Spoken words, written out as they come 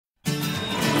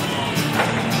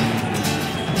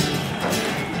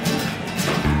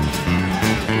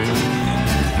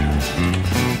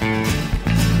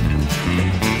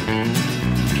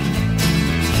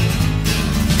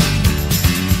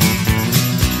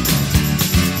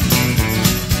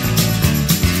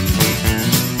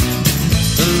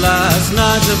last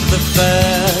night of the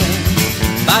fair,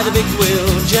 by the big wheel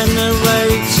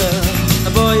generator,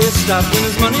 a boy is stopped when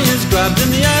his money is grabbed,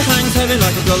 and the air hangs heavy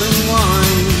like a gulling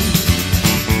wine.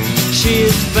 She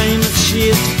is famous, she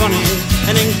is funny,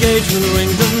 an engagement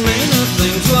ring doesn't mean a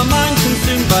thing to a mind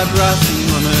consumed by brass and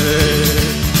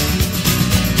money.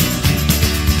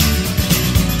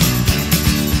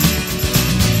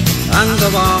 And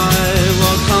though I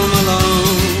walk home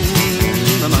alone,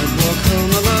 I might walk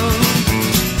home alone,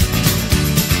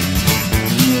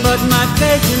 but my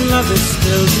faith in love is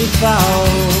still too foul.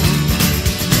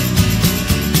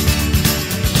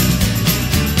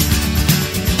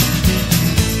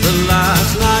 The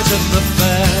last night of the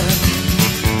fair,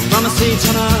 from a seat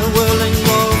on a whirling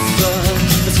waltzer,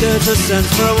 the skirt a sense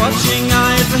for a watching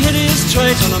eye, it's a hideous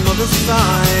trait on a mother's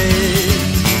side.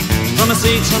 From a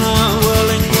seat on a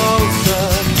whirling waltzer,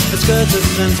 the skirt a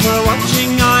sense for a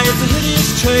watching eye, it's a hideous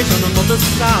trait on a mother's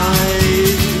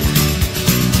side.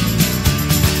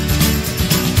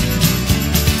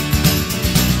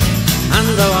 And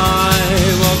though I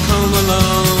walk home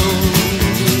alone,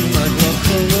 I'd walk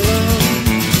home alone,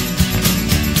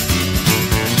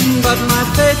 but my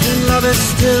faith in love is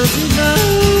still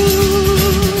devout.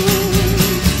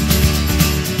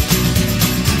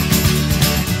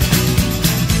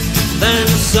 Then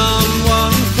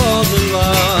someone falls in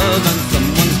love, and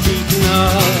someone's beaten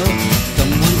up,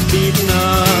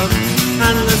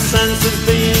 and the sense of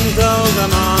being dulled are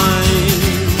mine.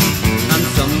 And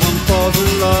someone falls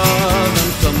in love,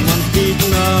 and someone's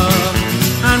beaten up,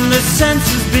 and the sense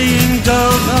of being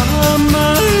dulled are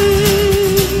mine.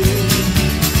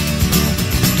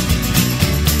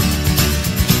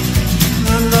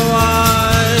 And though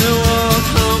I walk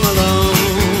home alone,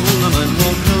 I might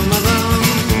walk home alone,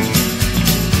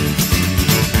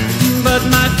 but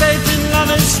my faith in love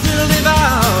is still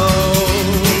devout.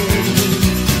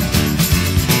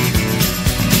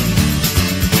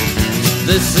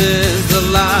 This is the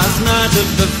last night of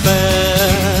the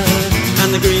fair, and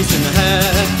the grease in the hair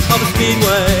of a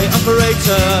speedway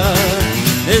operator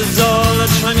is all a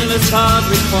tremulous heart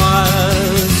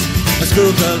requires. A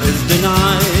schoolgirl is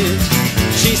denied.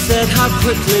 She said, how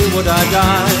quickly would I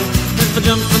die if I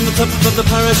jumped from the top of the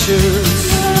parachute?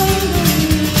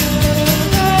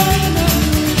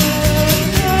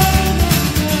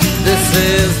 This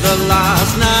is the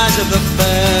last night of the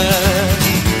fair,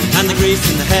 and the grease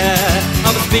in the hair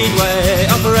of a speedway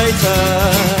operator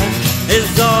is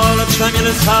all a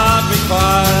tremulous heart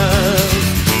requires.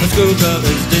 A schoolgirl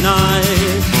is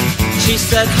denied. She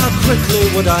said, how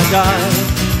quickly would I die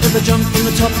if I jumped from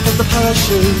the top of the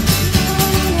parachute?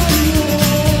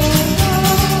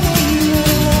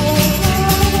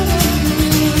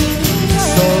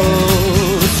 So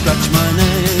scratch my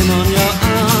name on your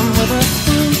arm with a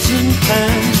fountain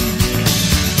pen.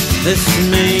 This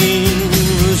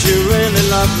means you really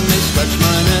love me. Scratch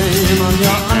my name on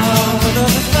your arm with a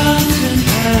fountain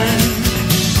pen.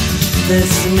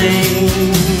 This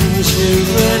means you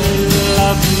really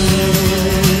love me.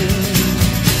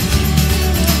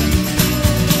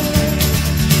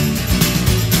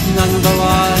 And though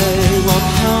I walk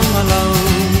home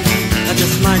alone, I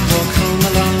just might walk home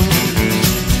alone,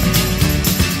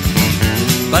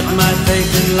 but my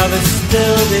faith in love is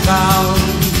still devout.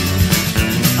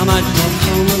 I might walk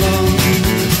home alone,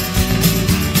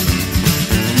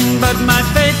 but my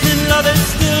faith in love is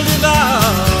still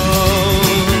devout.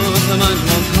 I might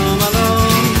walk home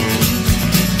alone,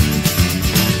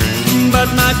 but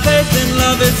my faith in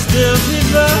love is still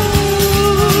devout.